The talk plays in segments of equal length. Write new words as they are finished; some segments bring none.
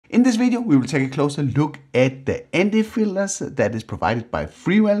In this video, we will take a closer look at the ND filters that is provided by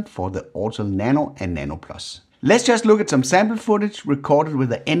Freewell for the Autel Nano and Nano Plus. Let's just look at some sample footage recorded with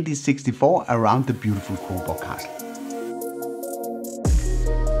the ND64 around the beautiful Kronborg Castle.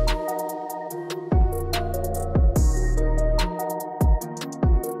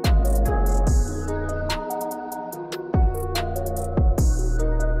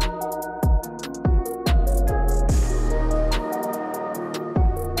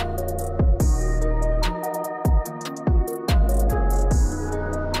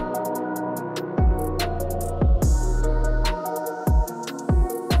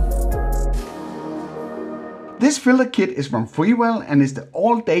 This filter kit is from Freewell and is the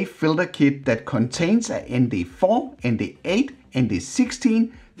all-day filter kit that contains a ND4, ND8,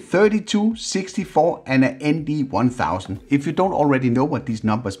 ND16, 32, 64 and a ND1000. If you don't already know what these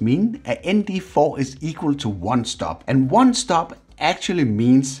numbers mean, a ND4 is equal to one stop, and one stop actually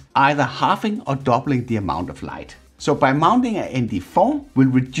means either halving or doubling the amount of light. So by mounting a ND4 will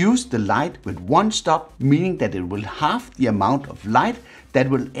reduce the light with one stop, meaning that it will halve the amount of light that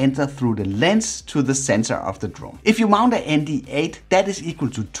will enter through the lens to the sensor of the drone. If you mount a ND8, that is equal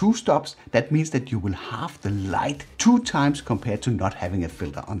to two stops. That means that you will halve the light 2 times compared to not having a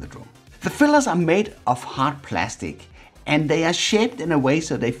filter on the drone. The filters are made of hard plastic and they are shaped in a way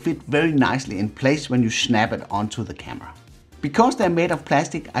so they fit very nicely in place when you snap it onto the camera. Because they're made of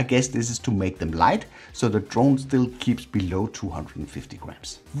plastic, I guess this is to make them light, so the drone still keeps below 250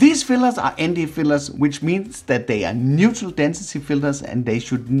 grams. These filters are ND filters, which means that they are neutral density filters and they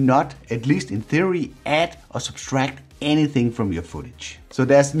should not, at least in theory, add or subtract anything from your footage. So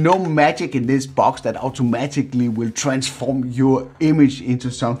there's no magic in this box that automatically will transform your image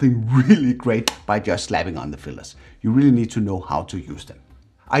into something really great by just slapping on the filters. You really need to know how to use them.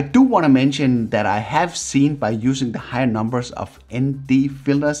 I do want to mention that I have seen by using the higher numbers of ND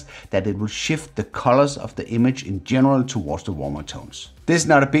filters that it will shift the colors of the image in general towards the warmer tones. This is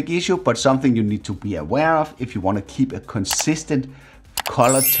not a big issue, but something you need to be aware of if you want to keep a consistent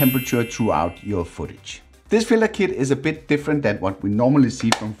color temperature throughout your footage. This filter kit is a bit different than what we normally see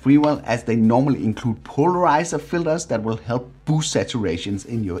from Freewell, as they normally include polarizer filters that will help boost saturations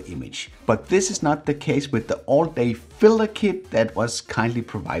in your image. But this is not the case with the all-day filter kit that was kindly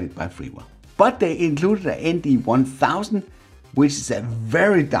provided by Freewell. But they included an ND1000, which is a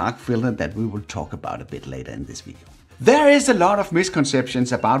very dark filter that we will talk about a bit later in this video. There is a lot of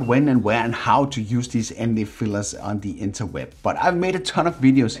misconceptions about when and where and how to use these ND filters on the interweb, but I've made a ton of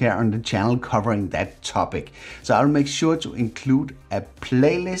videos here on the channel covering that topic. So I'll make sure to include a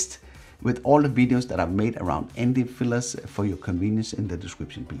playlist with all the videos that I've made around ND filters for your convenience in the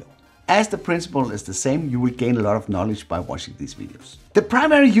description below. As the principle is the same, you will gain a lot of knowledge by watching these videos. The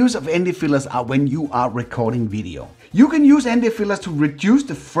primary use of ND filters are when you are recording video. You can use ND filters to reduce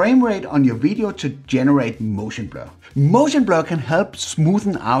the frame rate on your video to generate motion blur. Motion blur can help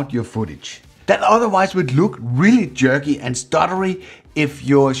smoothen out your footage that otherwise would look really jerky and stuttery if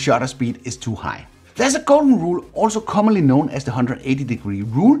your shutter speed is too high. There's a golden rule, also commonly known as the 180-degree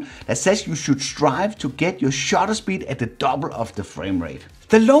rule, that says you should strive to get your shutter speed at the double of the frame rate.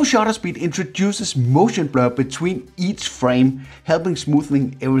 The low shutter speed introduces motion blur between each frame, helping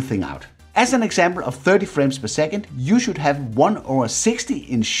smoothing everything out. As an example of 30 frames per second, you should have 1/60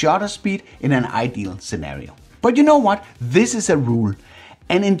 in shutter speed in an ideal scenario. But you know what? This is a rule.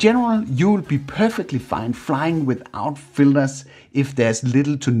 And in general, you will be perfectly fine flying without filters if there's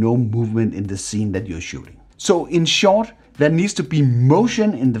little to no movement in the scene that you're shooting. So in short, there needs to be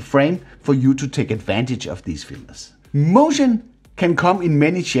motion in the frame for you to take advantage of these filters. Motion can come in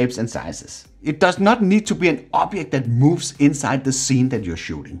many shapes and sizes. It does not need to be an object that moves inside the scene that you're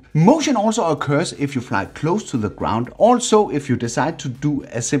shooting. Motion also occurs if you fly close to the ground. Also, if you decide to do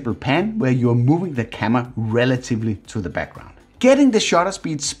a simple pan where you're moving the camera relatively to the background. Getting the shutter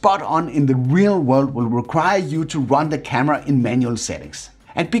speed spot on in the real world will require you to run the camera in manual settings.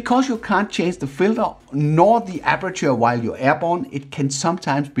 And because you can't change the filter nor the aperture while you're airborne, it can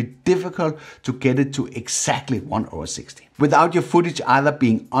sometimes be difficult to get it to exactly 1/60 without your footage either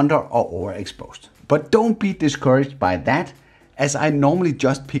being under or overexposed. But don't be discouraged by that, as I normally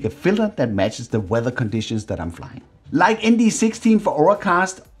just pick a filter that matches the weather conditions that I'm flying. Like ND16 for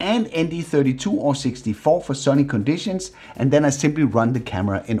overcast and ND32 or 64 for sunny conditions, and then I simply run the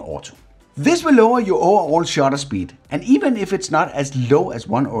camera in auto. This will lower your overall shutter speed, and even if it's not as low as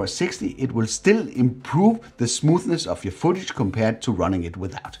 1/60, it will still improve the smoothness of your footage compared to running it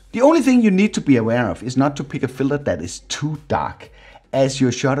without. The only thing you need to be aware of is not to pick a filter that is too dark, as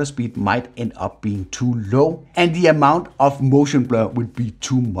your shutter speed might end up being too low and the amount of motion blur will be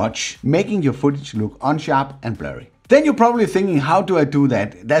too much, making your footage look unsharp and blurry. Then you're probably thinking, how do I do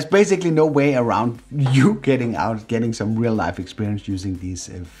that? There's basically no way around you getting some real life experience using these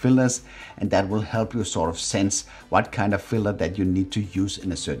filters, and that will help you sort of sense what kind of filter that you need to use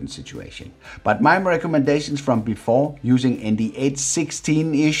in a certain situation. But my recommendations from before, using ND8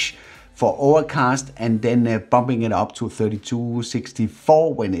 16-ish for overcast and then bumping it up to 32,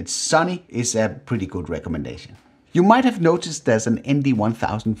 64 when it's sunny is a pretty good recommendation. You might have noticed there's an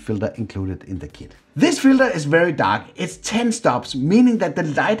ND1000 filter included in the kit. This filter is very dark. It's 10 stops, meaning that the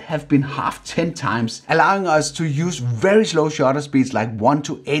light have been halved 10 times, allowing us to use very slow shutter speeds like 1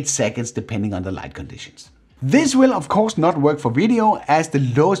 to 8 seconds depending on the light conditions. This will of course not work for video, as the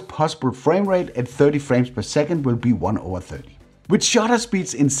lowest possible frame rate at 30 frames per second will be 1/30. With shutter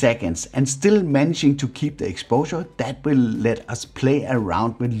speeds in seconds and still managing to keep the exposure, that will let us play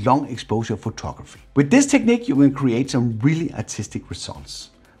around with long exposure photography. With this technique, you can create some really artistic results,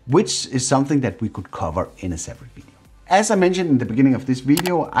 which is something that we could cover in a separate video. As I mentioned in the beginning of this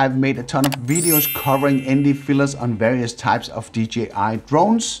video, I've made a ton of videos covering ND fillers on various types of DJI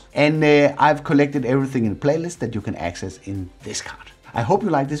drones, and I've collected everything in a playlist that you can access in this card. I hope you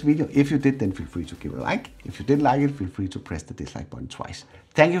liked this video. If you did, then feel free to give it a like. If you didn't like it, feel free to press the dislike button twice.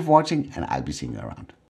 Thank you for watching, and I'll be seeing you around.